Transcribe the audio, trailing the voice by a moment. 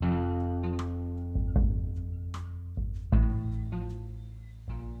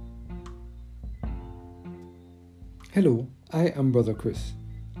Hello, I am Brother Chris,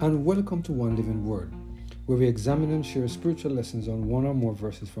 and welcome to One Living Word, where we examine and share spiritual lessons on one or more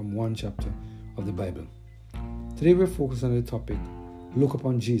verses from one chapter of the Bible. Today we're focused on the topic, Look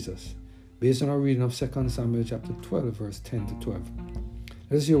Upon Jesus, based on our reading of 2 Samuel chapter 12, verse 10 to 12.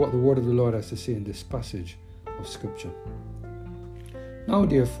 Let us hear what the word of the Lord has to say in this passage of Scripture. Now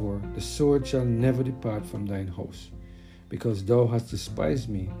therefore, the sword shall never depart from thine house, because thou hast despised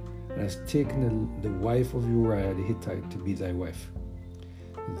me, and hast taken the wife of Uriah the Hittite to be thy wife.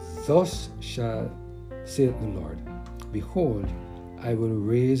 Thus shall saith the Lord, Behold, I will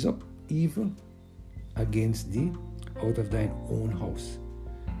raise up evil against thee out of thine own house,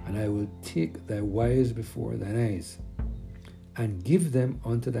 and I will take thy wives before thine eyes, and give them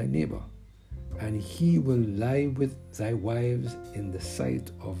unto thy neighbor, and he will lie with thy wives in the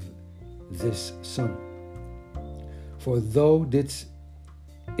sight of this sun. For thou didst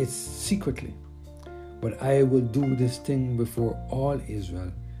it secretly, but I will do this thing before all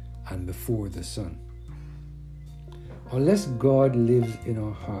Israel and before the sun. Unless God lives in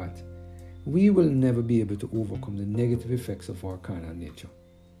our heart, we will never be able to overcome the negative effects of our carnal nature.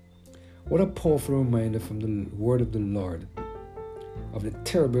 What a powerful reminder from the word of the Lord of the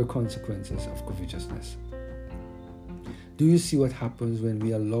terrible consequences of covetousness. Do you see what happens when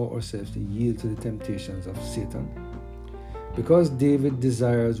we allow ourselves to yield to the temptations of Satan? Because David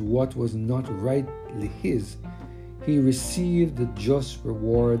desires what was not rightly his, he received the just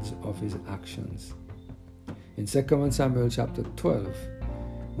rewards of his actions. In 2 Samuel chapter 12,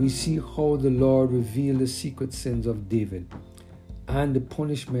 we see how the Lord revealed the secret sins of David and the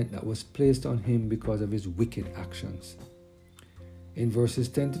punishment that was placed on him because of his wicked actions. In verses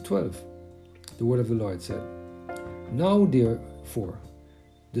 10 to 12, the word of the Lord said, Now therefore,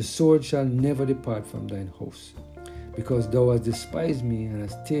 the sword shall never depart from thine house, because thou hast despised me, and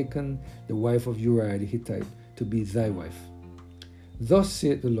hast taken the wife of Uriah the Hittite to be thy wife. Thus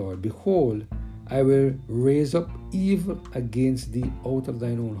saith the Lord, Behold, I will raise up evil against thee out of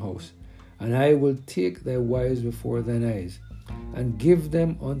thine own house, and I will take thy wives before thine eyes, and give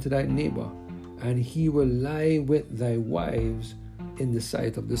them unto thy neighbor, and he will lie with thy wives in the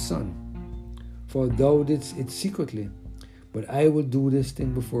sight of the sun. For thou didst it secretly, but I will do this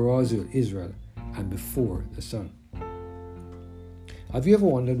thing before all Israel and before the sun. Have you ever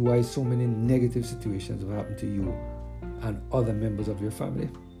wondered why so many negative situations have happened to you and other members of your family?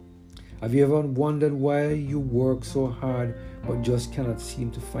 Have you ever wondered why you work so hard but just cannot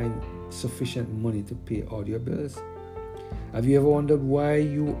seem to find sufficient money to pay all your bills? Have you ever wondered why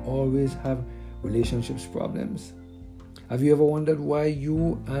you always have relationships problems? Have you ever wondered why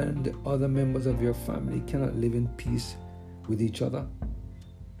you and other members of your family cannot live in peace with each other?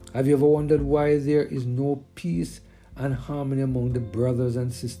 Have you ever wondered why there is no peace and harmony among the brothers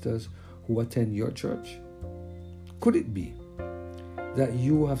and sisters who attend your church? Could it be that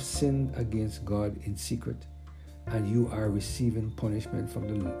you have sinned against God in secret and you are receiving punishment from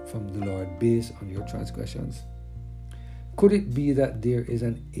the Lord based on your transgressions? Could it be that there is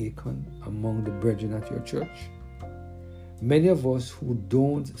an Achan among the brethren at your church? Many of us who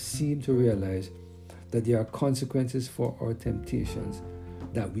don't seem to realize that there are consequences for our temptations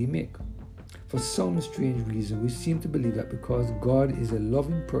that we make. For some strange reason, we seem to believe that because God is a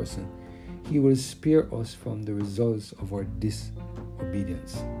loving person, He will spare us from the results of our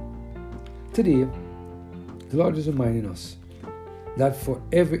disobedience. Today, the Lord is reminding us that for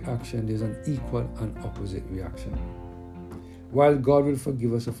every action, there's an equal and opposite reaction. While God will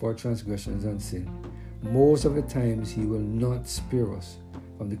forgive us of our transgressions and sin, most of the times He will not spare us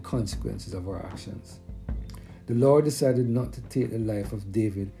from the consequences of our actions. The Lord decided not to take the life of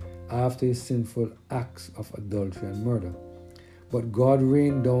David after his sinful acts of adultery and murder, but God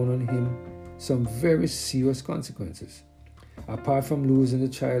rained down on him some very serious consequences. Apart from losing the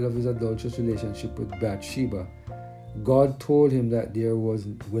child of his adulterous relationship with Bathsheba, God told him that there will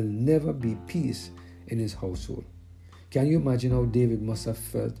never be peace in his household. Can you imagine how David must have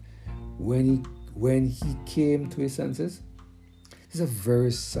felt when he came to his senses? This is a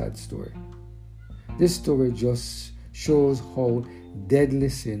very sad story. This story just shows how deadly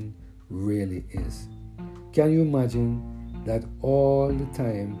sin really is. Can you imagine that all the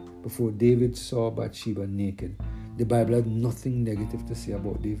time before David saw Bathsheba naked, the Bible had nothing negative to say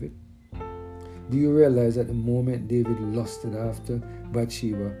about David? Do you realize that the moment David lusted after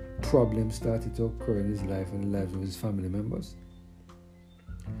Bathsheba, problems started to occur in his life and the lives of his family members?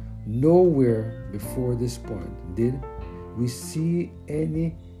 Nowhere before this point did we see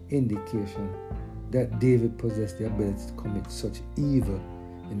any indication that David possessed the ability to commit such evil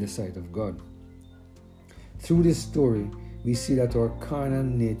in the sight of God. Through this story, we see that our carnal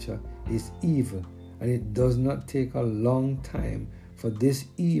nature is evil and it does not take a long time for this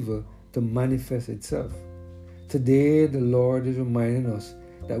evil to manifest itself. Today, the Lord is reminding us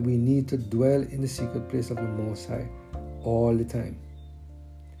that we need to dwell in the secret place of the Most High all the time.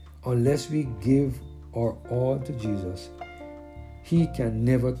 Unless we give our all to Jesus, He can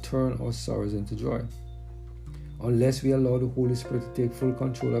never turn our sorrows into joy. Unless we allow the Holy Spirit to take full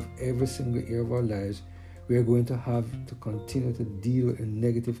control of every single area of our lives, we are going to have to continue to deal with the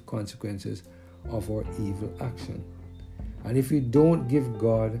negative consequences of our evil action. And if we don't give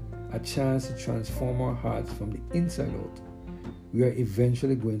God a chance to transform our hearts from the inside out, we are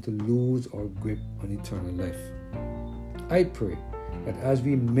eventually going to lose our grip on eternal life. I pray that as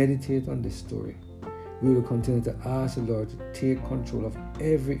we meditate on this story, we will continue to ask the Lord to take control of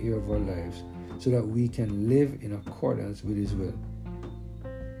every area of our lives so that we can live in accordance with His will.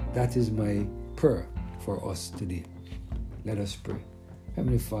 That is my prayer for us today. Let us pray.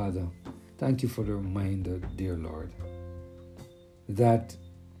 Heavenly Father, thank you for the reminder, dear Lord, that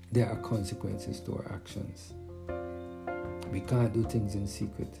there are consequences to our actions. We can't do things in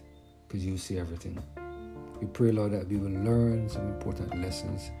secret because you see everything. We pray, Lord, that we will learn some important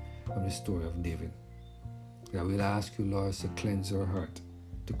lessons from the story of David. That we'll ask you, Lord, to cleanse our heart,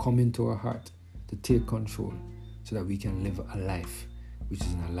 to come into our heart, to take control so that we can live a life which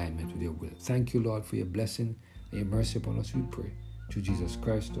is in alignment with your will. Thank you, Lord, for your blessing and your mercy upon us, we pray. Through Jesus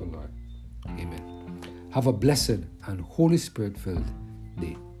Christ, our Lord. Amen. Have a blessed and Holy Spirit-filled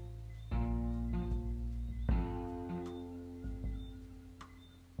day.